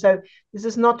election. So this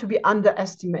is not to be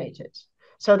underestimated.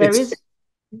 So there is.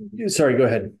 Sorry, go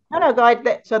ahead. No, go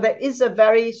ahead. So there is a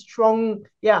very strong,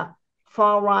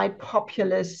 far right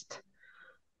populist,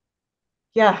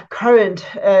 current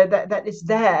that is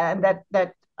there, and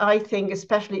that I think,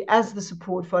 especially as the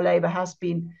support for Labour has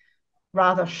been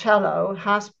rather shallow,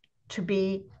 has to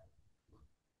be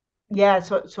yeah,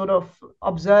 sort of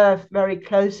observed very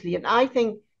closely. And I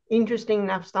think, interesting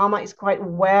enough, Starmer is quite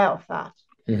aware of that.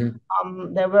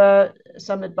 Hmm. There were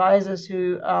some advisors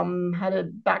who had a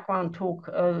background talk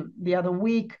the other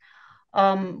week,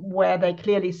 where they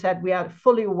clearly said we are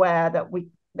fully aware that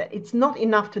it's not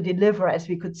enough to deliver, as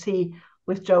we could see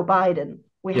with Joe Biden.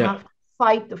 We Yeah. have to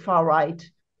fight the far right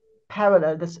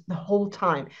parallel the whole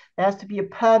time. There has to be a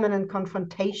permanent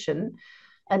confrontation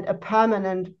and a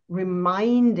permanent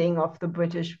reminding of the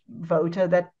British voter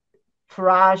that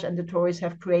Farage and the Tories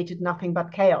have created nothing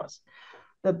but chaos.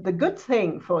 The good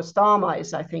thing for Starmer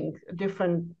is, I think,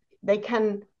 different. They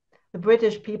can, the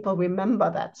British people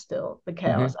remember that still, the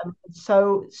chaos. Hmm. I mean,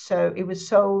 so it was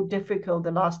so difficult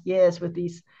the last years with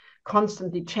these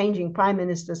constantly changing prime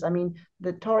ministers. I mean,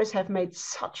 the Tories have made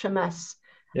such a mess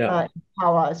Yeah. in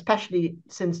power, especially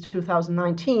since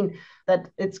 2019, that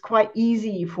it's quite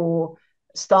easy for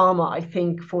Starmer, I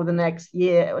think, for the next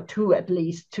year or two at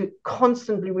least, to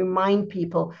constantly remind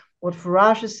people what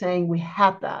Farage is saying. We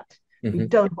had that. We Hmm.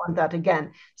 don't want that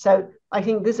again. So I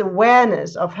think this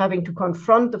awareness of having to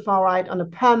confront the far right on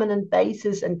a permanent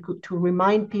basis and to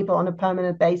remind people on a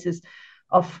permanent basis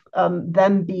of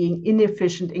them being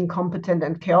inefficient, incompetent,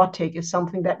 and chaotic is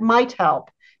something that might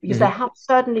help, because they Hmm. have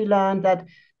certainly learned that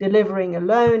delivering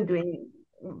alone,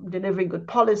 delivering good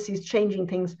policies, changing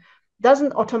things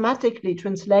doesn't automatically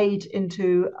translate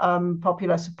into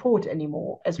popular support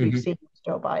anymore, as we've Hmm. seen with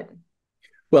Joe Biden.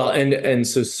 Well, and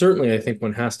so certainly I think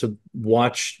one has to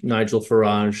watch Nigel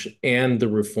Farage and the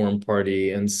Reform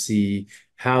Party and see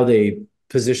how they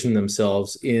position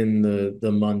themselves in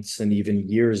the months and even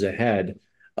years ahead.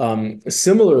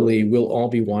 Similarly, we'll all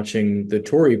be watching the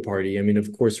Tory party. I mean,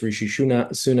 of course,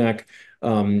 Sunak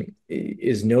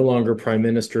is no longer prime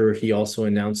minister. He also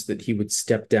announced that he would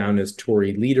step down as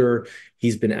Tory leader.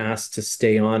 He's been asked to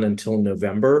stay on until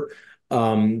November.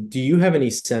 Do you have any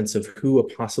sense of who a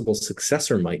possible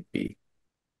successor might be?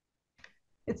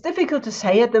 It's difficult to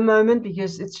say at the moment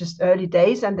because it's just early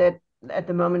days and they're at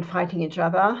the moment fighting each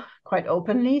other quite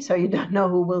openly. So you don't know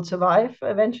who will survive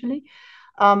eventually.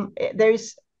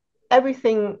 There's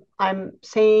everything I'm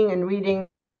seeing and reading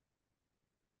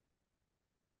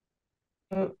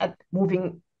at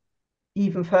moving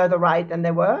even further right than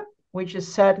they were, which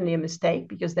is certainly a mistake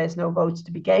because there's no votes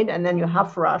to be gained. And then you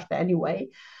have Farage there anyway.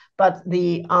 But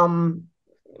the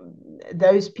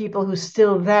those people who's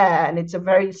still there, and it's a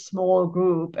very small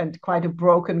group and quite a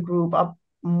broken group, are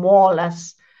more or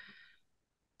less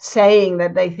saying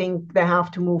that they think they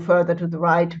have to move further to the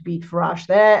right to beat Farage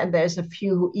there. And there's a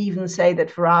few who even say that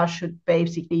Farage should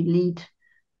basically lead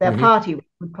their Hmm. party, which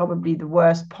would probably be the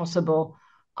worst possible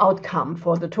outcome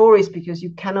for the Tories, because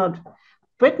you cannot.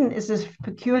 Britain is this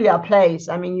peculiar place.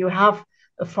 I mean, you have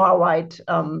a far right,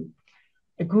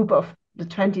 a group of the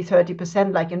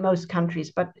 20-30%, like in most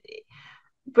countries, but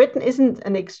Britain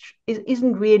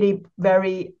isn't really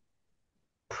very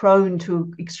prone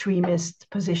to extremist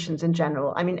positions in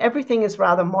general. I mean, everything is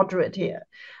rather moderate here,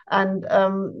 and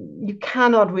you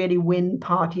cannot really win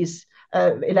parties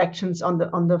elections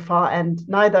on the far end,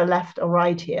 neither left or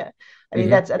right here. I mean,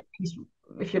 Hmm. that's at least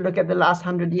if you look at the last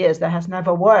 100 years, that has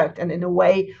never worked, and in a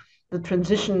way, the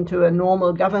transition to a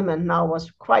normal government now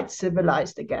was quite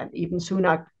civilized again. Even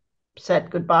Sunak said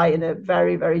goodbye in a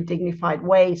very, very dignified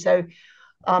way. So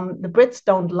the Brits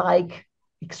don't like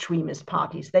extremist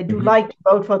parties. They do Hmm. like to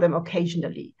vote for them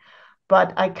occasionally,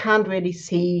 but I can't really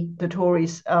see the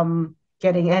Tories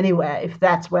getting anywhere if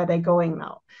that's where they're going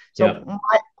now. Yeah. So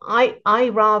I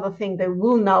rather think they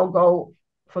will now go,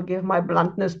 forgive my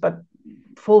bluntness, but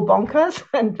full bonkers,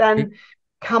 and then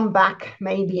come back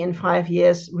maybe in 5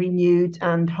 years renewed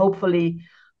and hopefully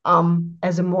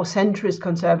as a more centrist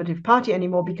conservative party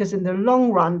anymore, because in the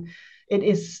long run it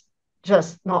is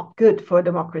just not good for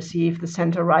democracy if the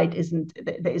center right isn't,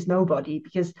 there is nobody,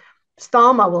 because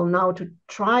Starmer will now to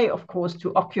try, of course,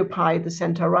 to occupy the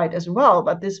center right as well,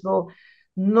 but this will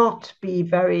not be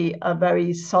a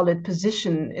very solid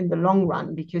position in the long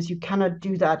run, because you cannot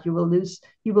do that. You will lose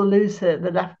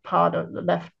the left part of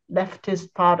the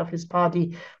leftist part of his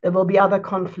party. There will be other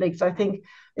conflicts. I think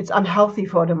it's unhealthy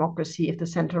for democracy if the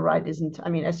center right isn't. I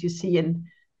mean, as you see in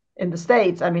the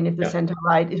States, I mean, if the Yeah. center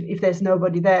right, if there's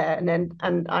nobody there,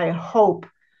 and I hope,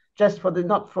 just for the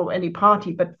not for any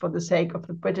party, but for the sake of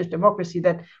the British democracy,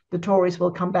 that the Tories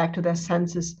will come back to their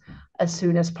senses as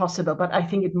soon as possible. But I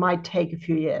think it might take a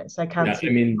few years. I can't Yeah. see I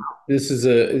it. mean, this is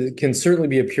it can certainly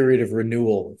be a period of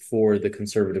renewal for the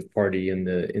Conservative Party in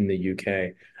the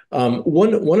UK.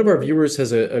 One of our viewers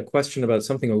has a question about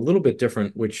something a little bit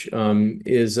different, which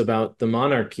is about the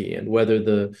monarchy and whether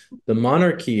the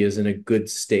monarchy is in a good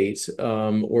state,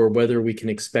 or whether we can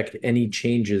expect any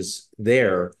changes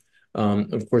there.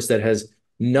 Of course, that has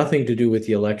nothing to do with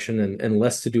the election and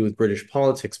less to do with British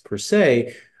politics per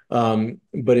se,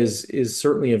 but is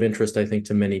certainly of interest, I think,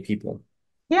 to many people.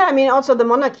 Yeah, I mean, also the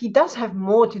monarchy does have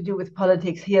more to do with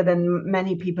politics here than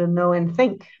many people know and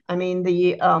think. I mean,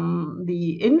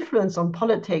 the influence on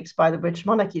politics by the British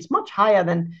monarchy is much higher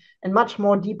than and much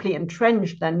more deeply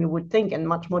entrenched than you would think, and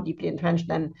much more deeply entrenched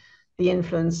than the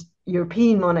influence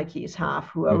European monarchies have,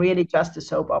 who are Mm. really just a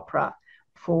soap opera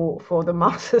for the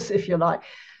masses, if you like.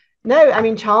 No, I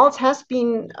mean, Charles has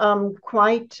been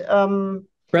quite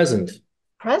Present.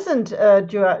 present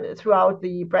throughout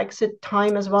the Brexit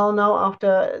time as well now,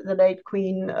 after the late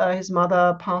Queen, his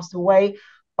mother, passed away,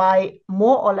 by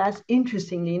more or less,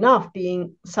 interestingly enough,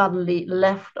 being suddenly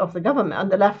left of the government, on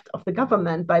the left of the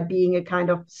government, by being a kind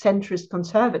of centrist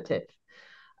conservative,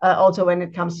 also when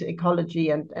it comes to ecology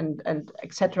and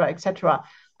et cetera, et cetera.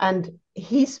 And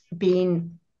he's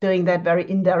been doing that very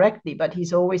indirectly, but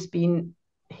he's always been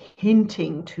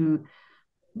hinting to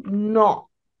not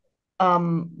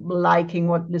liking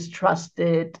what Liz Truss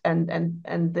did, and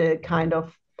the kind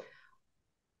of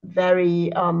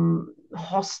very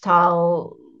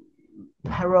hostile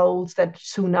paroles that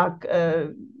Sunak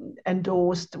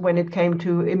endorsed when it came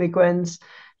to immigrants.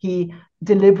 He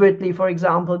deliberately, for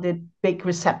example, did big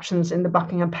receptions in the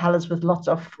Buckingham Palace with lots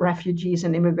of refugees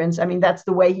and immigrants. I mean, that's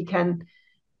the way he can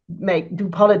do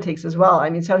politics as well. I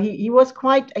mean, so he was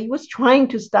trying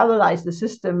to stabilize the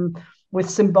system with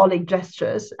symbolic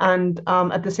gestures, and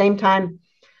at the same time,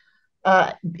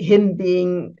 him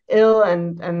being ill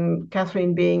and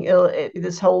Catherine being ill,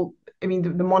 this whole, I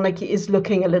mean, the monarchy is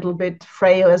looking a little bit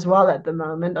frail as well at the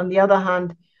moment. On the other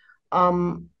hand,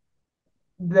 um,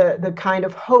 the kind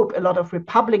of hope a lot of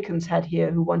Republicans had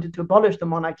here, who wanted to abolish the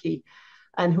monarchy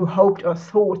and who hoped or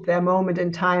thought their moment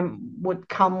in time would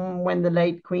come when the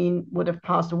late Queen would have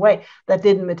passed away, that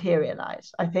didn't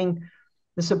materialize. I think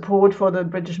the support for the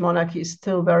British monarchy is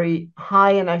still very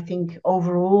high, and I think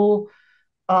overall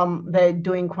they're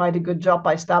doing quite a good job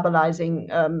by stabilizing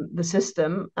the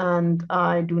system, and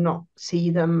I do not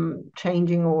see them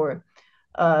changing or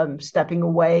stepping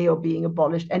away or being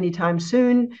abolished anytime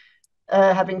soon.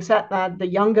 Having said that, the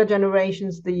younger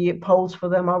generations, the polls for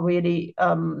them are really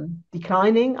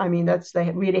declining. I mean,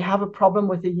 they really have a problem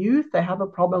with the youth. They have a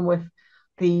problem with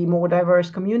the more diverse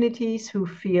communities who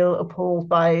feel appalled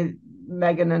by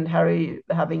Meghan and Harry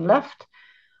having left.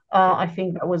 I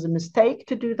think that was a mistake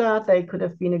to do that. They could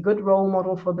have been a good role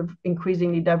model for the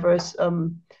increasingly diverse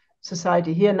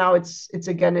society here. Now it's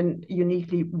again a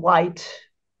uniquely white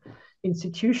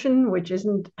institution, which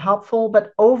isn't helpful.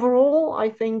 But overall, I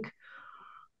think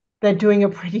they're doing a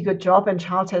pretty good job, and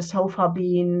Charles has so far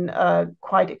been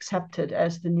quite accepted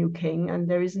as the new king, and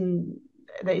there isn't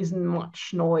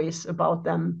much noise about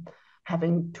them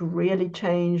having to really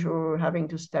change or having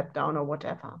to step down or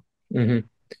whatever. Mhm.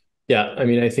 Yeah, I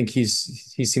mean, I think he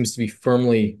seems to be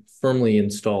firmly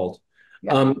installed.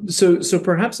 Yeah. So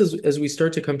perhaps as we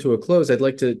start to come to a close, I'd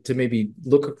like to maybe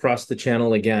look across the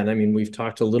channel again. I mean, we've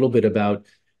talked a little bit about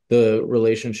the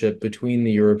relationship between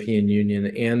the European Union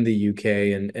and the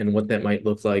UK and what that might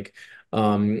look like.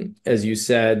 As you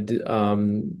said,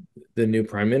 the new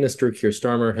Prime Minister, Keir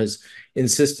Starmer, has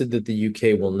insisted that the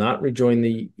UK will not rejoin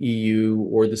the EU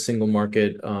or the single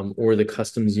market, or the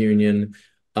customs union.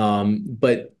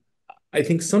 But I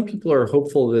think some people are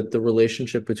hopeful that the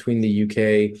relationship between the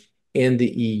UK and the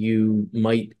EU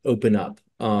might open up,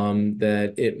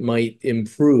 that it might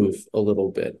improve a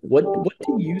little bit. What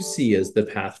do you see as the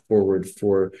path forward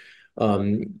for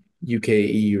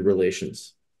UK-EU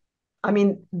relations? I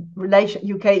mean,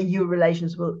 UK EU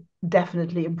relations will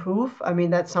definitely improve. I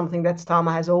mean, that's something that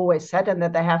Starmer has always said, and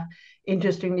that they have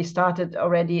interestingly started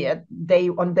already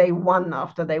on day one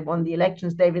after they won the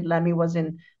elections. David Lammy was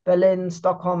in Berlin,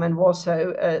 Stockholm, and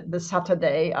Warsaw the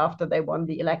Saturday after they won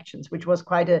the elections, which was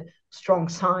quite a strong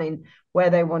sign where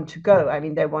they want to go. I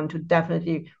mean, they want to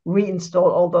definitely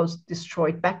reinstall all those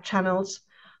destroyed back channels.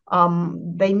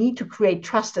 They need to create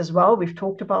trust as well. We've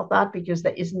talked about that because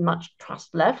there isn't much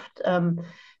trust left.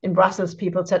 In Brussels,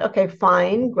 people said, okay,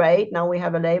 fine, great. Now we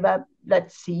have a Labour,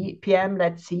 let's see, PM,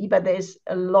 let's see. But there's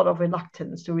a lot of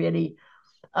reluctance to really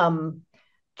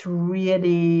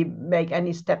make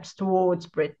any steps towards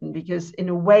Britain, because in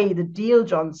a way, the deal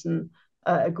Johnson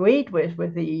agreed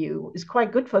with the EU is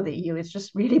quite good for the EU. It's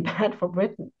just really bad for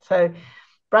Britain. So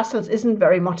Brussels isn't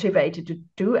very motivated to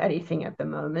do anything at the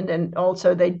moment. And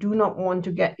also, they do not want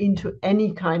to get into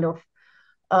any kind of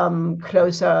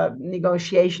closer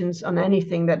negotiations on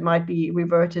anything that might be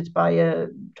reverted by a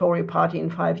Tory party in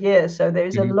 5 years. So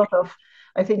there's a lot of,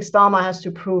 I think Starmer has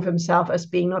to prove himself as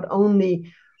being not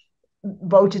only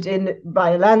voted in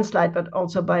by a landslide, but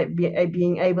also by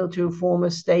being able to form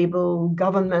a stable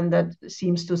government that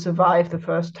seems to survive the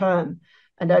first term.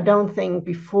 And I don't think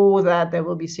before that there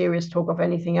will be serious talk of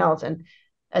anything else. And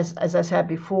as I said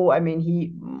before, I mean,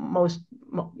 he most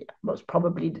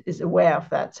probably is aware of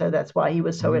that. So that's why he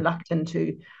was so reluctant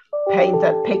to paint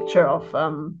that picture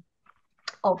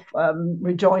of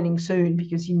rejoining soon,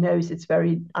 because he knows it's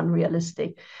very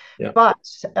unrealistic. Yeah. But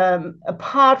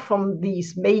apart from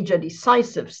these major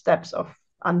decisive steps of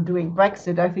undoing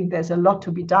Brexit, I think there's a lot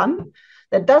to be done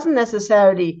that doesn't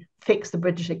necessarily fix the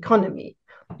British economy,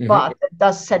 but it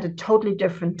does set a totally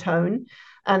different tone.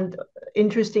 And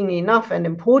interestingly enough, and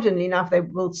importantly enough, they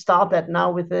will start that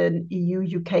now with an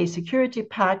EU-UK security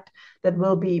pact that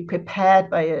will be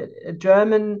prepared by a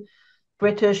German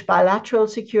British bilateral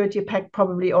security pact,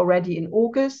 probably already in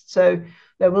August. So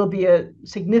there will be a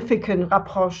significant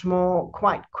rapprochement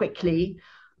quite quickly.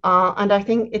 And I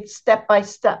think it's step by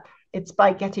step. It's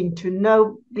by getting to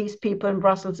know these people in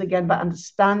Brussels again, by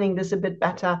understanding this a bit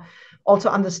better, also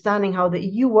understanding how the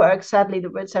EU works. Sadly, the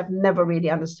Brits have never really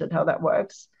understood how that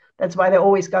works. That's why they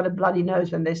always got a bloody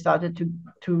nose when they started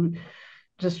to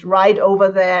just ride over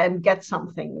there and get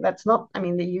something. That's not, I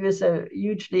mean, the EU is a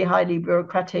hugely highly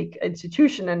bureaucratic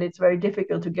institution, and it's very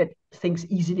difficult to get things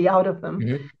easily out of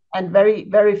them. And very,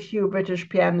 very few British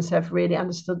PMs have really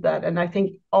understood that. And I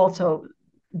think also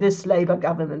this Labour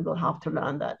government will have to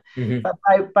learn that.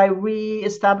 But by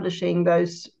re-establishing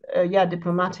those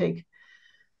diplomatic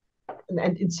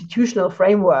and institutional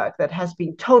framework that has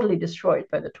been totally destroyed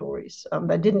by the Tories.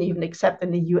 They didn't even accept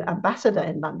an EU ambassador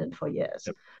in London for years.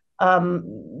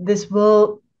 This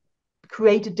will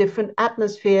create a different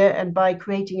atmosphere, and by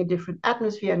creating a different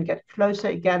atmosphere and get closer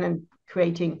again and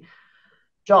creating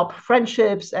job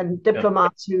friendships and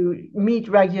diplomats who meet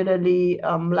regularly,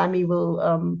 Lammy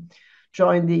will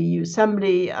join the EU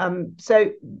Assembly.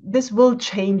 So this will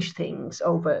change things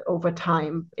over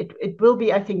time. It will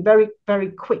be, I think, very, very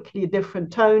quickly a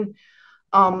different tone,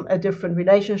 a different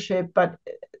relationship, but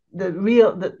the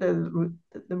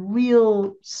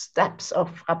real steps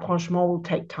of rapprochement will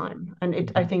take time.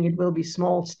 And I think it will be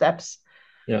small steps.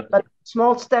 But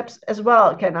small steps as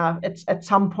well can at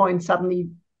some point suddenly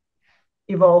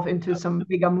evolve into some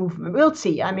bigger movement. We'll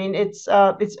see. I mean, it's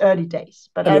early days,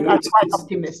 but I'm quite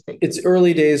optimistic. It's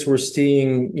early days. We're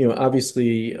seeing,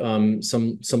 obviously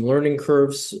some learning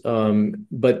curves,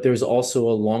 but there's also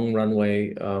a long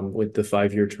runway with the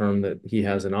 5-year term that he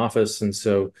has in office, and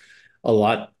so a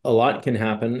lot can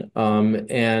happen.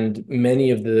 And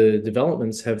many of the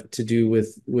developments have to do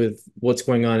with what's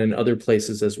going on in other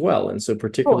places as well. And so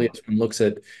particularly as one looks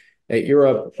at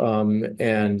Europe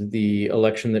and the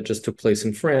election that just took place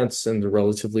in France and the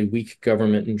relatively weak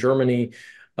government in Germany,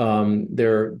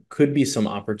 there could be some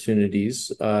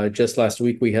opportunities. Just last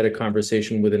week, we had a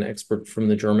conversation with an expert from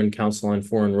the German Council on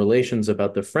Foreign Relations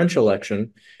about the French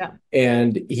election.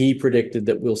 And he predicted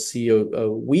that we'll see a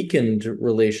weakened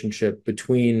relationship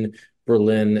between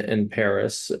Berlin and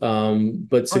Paris,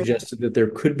 but suggested that there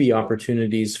could be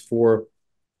opportunities for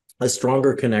a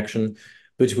stronger connection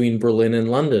between Berlin and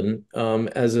London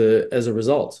as a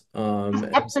result.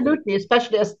 Absolutely,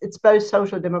 especially as it's both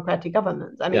social democratic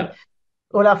governments. I mean,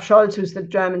 Olaf Scholz, who's the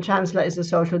German chancellor, is a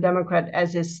social democrat,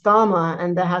 as is Starmer,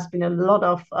 and there has been a lot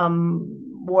of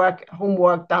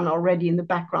homework done already in the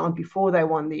background before they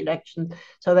won the election.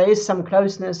 So there is some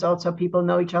closeness. Also, people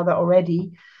know each other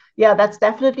already. Yeah, that's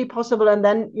definitely possible. And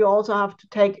then you also have to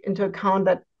take into account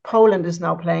that Poland is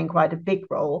now playing quite a big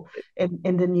role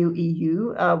in the new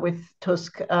EU, with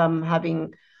Tusk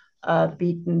having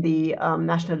beaten the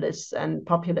nationalists and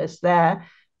populists there.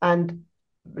 And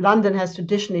London has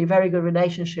traditionally a very good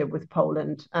relationship with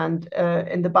Poland and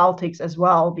in the Baltics as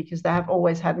well, because they have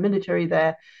always had military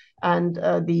there. And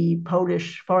the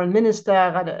Polish foreign minister,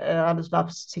 Radosław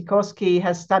Sikorski,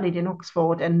 has studied in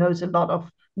Oxford and knows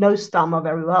Starmer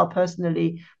very well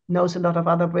personally, knows a lot of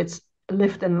other Brits,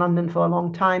 lived in London for a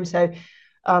long time. So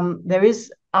there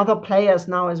is other players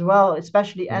now as well,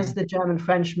 especially as the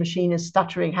German-French machine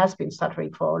has been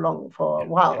stuttering for a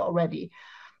while already.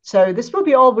 So this will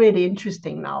be all really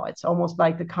interesting now. It's almost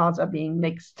like the cards are being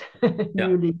mixed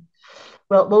newly.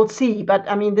 Well, we'll see. But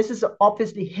I mean, this is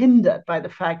obviously hindered by the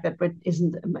fact that Britain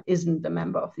isn't a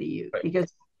member of the EU,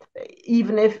 because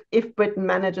even if Britain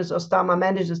manages or Starmer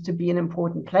manages to be an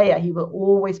important player, he will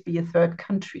always be a third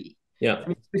country. I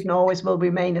mean, Britain always will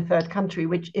remain a third country,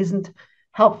 which isn't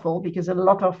helpful, because a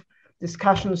lot of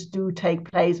discussions do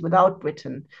take place without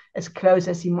Britain, as close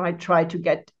as he might try to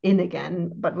get in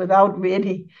again, but without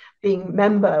really being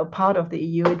member or part of the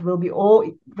EU, it will be all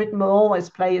Britain will always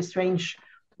play a strange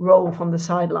role from the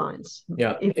sidelines.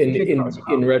 Yeah, If it goes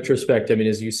in well. retrospect, I mean,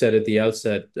 as you said at the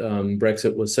outset,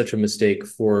 Brexit was such a mistake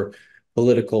for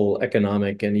political,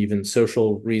 economic, and even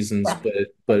social reasons. Yeah,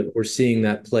 But we're seeing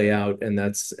that play out, and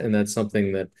that's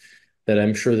something that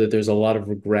I'm sure that there's a lot of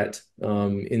regret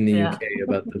in the yeah, UK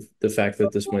about the fact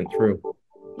that this went through.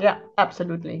 yeah,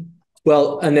 absolutely.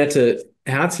 Well, Annette,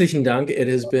 herzlichen Dank. It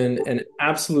has been an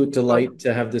absolute delight Welcome.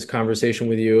 to have this conversation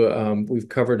with you. We've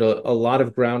covered a lot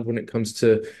of ground when it comes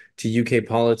to UK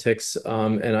politics,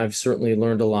 and I've certainly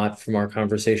learned a lot from our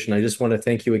conversation. I just want to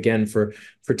thank you again for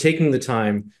taking the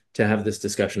time to have this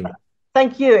discussion.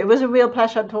 Thank you. It was a real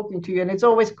pleasure talking to you, and it's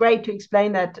always great to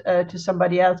explain that to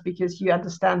somebody else because you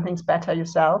understand things better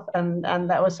yourself, and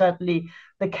that was certainly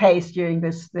the case during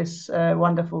this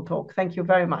wonderful talk. Thank you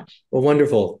very much. Well,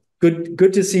 wonderful.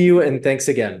 Good to see you, and thanks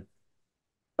again.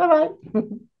 Bye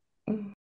bye.